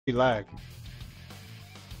lag.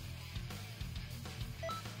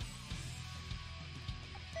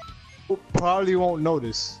 Probably won't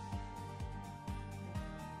notice,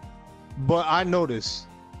 but I notice.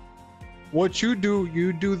 What you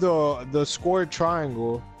do the square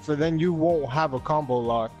triangle, for then you won't have a combo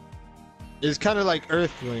lock. It's kind of like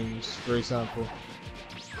Earthlings, for example.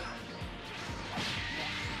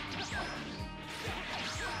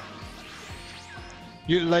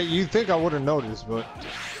 You think I would have noticed, but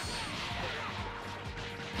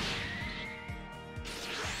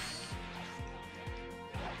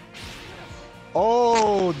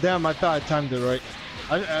oh damn! I thought I timed it right.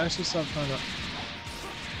 I should stop trying to.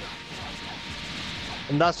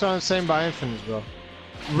 And that's what I'm saying by infinites, bro.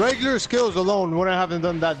 Regular skills alone wouldn't have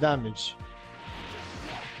done that damage.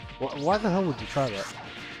 Why the hell would you try that?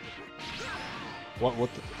 What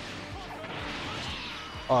the?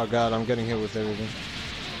 Oh god, I'm getting hit with everything.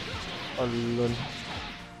 Oh, Lord.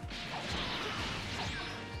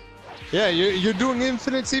 Yeah, you're doing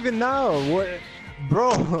infinites even now. What,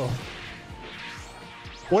 bro?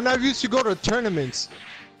 When I used to go to tournaments,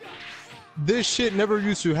 this shit never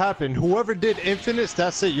used to happen. Whoever did infinites,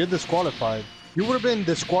 that's it. You're disqualified. You would have been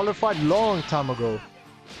disqualified long time ago.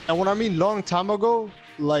 And when I mean long time ago,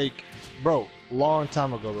 like, bro, long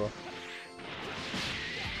time ago, bro.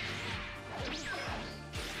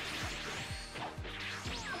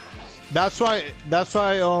 That's why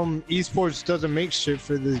esports doesn't make shit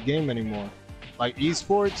for this game anymore. Like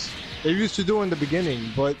esports, they used to do in the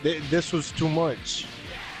beginning, but this was too much.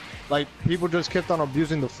 Like people just kept on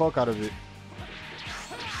abusing the fuck out of it.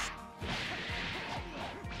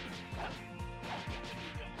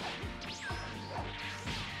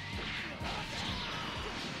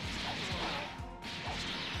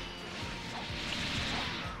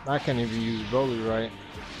 I can't even use Broly right.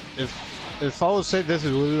 If I would say this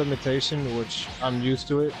is with limitation, which I'm used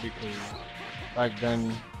to it because back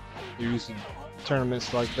then we used to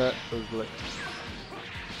tournaments like that, it was like